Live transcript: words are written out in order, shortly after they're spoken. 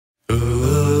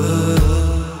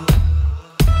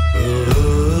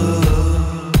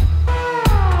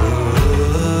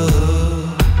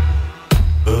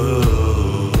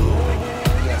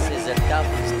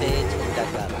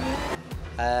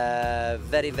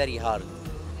very hard.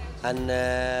 And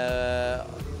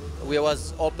we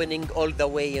was opening all the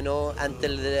way, you know,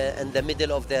 until in the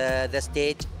middle of the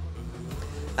stage,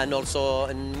 and also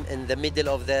in the middle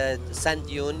of the sand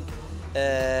dune.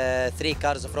 3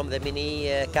 cars from the Mini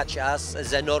catch us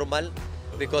as a normal,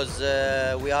 because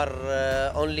we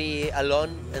are only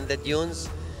alone in the dunes.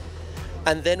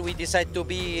 And then we decide to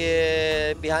be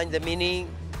behind the Mini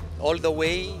all the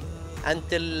way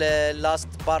until last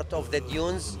part of the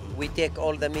dunes. We take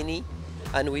all the Mini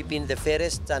and we've been the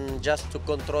fairest, and just to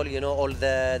control, you know, all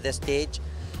the stage.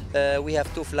 We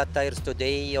have 2 flat tires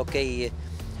today. Okay,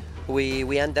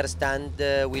 we understand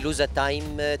we lose a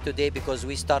time today because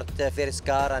we start first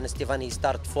car and Stefan he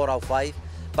start 4:05,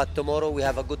 but tomorrow we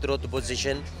have a good road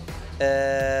position.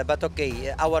 But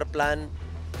okay, our plan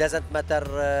doesn't matter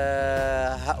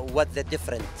what the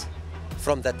different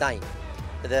from the time.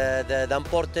 The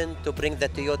important to bring the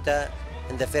Toyota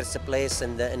in the first place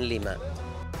in Lima.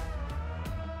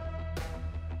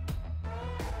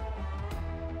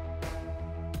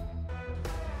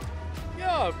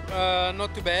 Yeah,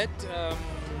 not too bad.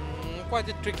 Quite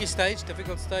a tricky stage,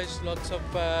 difficult stage. Lots of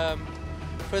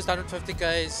first 150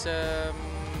 k's, a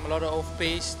lot of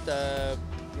off-piste,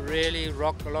 really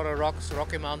a lot of rocks,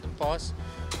 rocky mountain pass.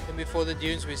 And before the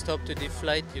dunes, we stopped to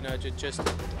deflate. You know, to just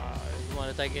didn't want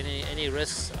to take any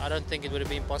risks. I don't think it would have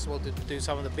been possible to do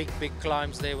some of the big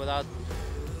climbs there without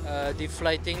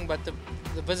deflating. But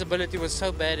the visibility was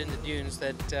so bad in the dunes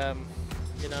that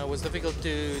you know, it was difficult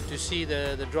to see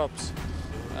the drops.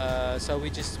 So we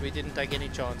didn't take any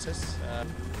chances.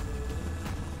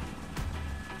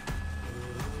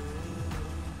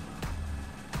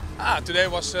 Today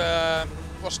was a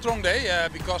strong day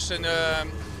because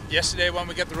yesterday when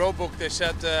we get the road book they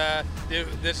said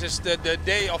this is the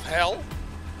day of hell,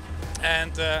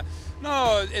 and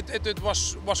no, it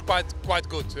was quite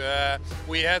good.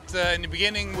 We had in the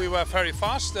beginning we were very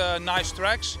fast, nice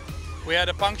tracks. We had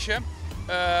a puncture.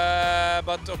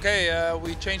 But okay,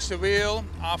 we changed the wheel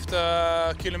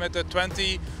after kilometer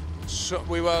 20, so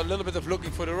we were a little bit of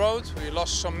looking for the road. We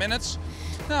lost some minutes.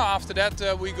 Now after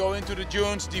that we go into the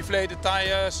dunes, deflate the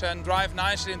tires and drive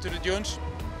nicely into the dunes.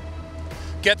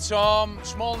 Get some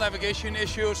small navigation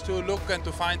issues to look and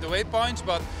to find the waypoints,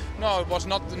 but no, it was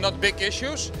not big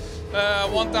issues.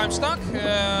 One time stuck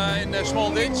in a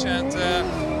small ditch, and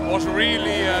was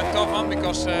really tough one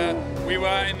because we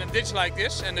were in a ditch like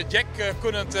this and the jack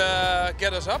couldn't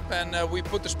get us up, and we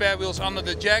put the spare wheels under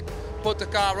the jack, put the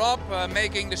car up,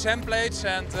 making the sand plates,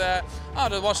 and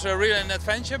that was really an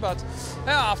adventure. But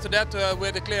after that we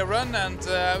had a clear run, and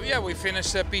yeah, we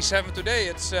finished P7 today.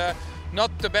 It's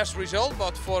not the best result,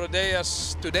 but for a day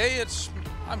as today,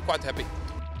 I'm quite happy.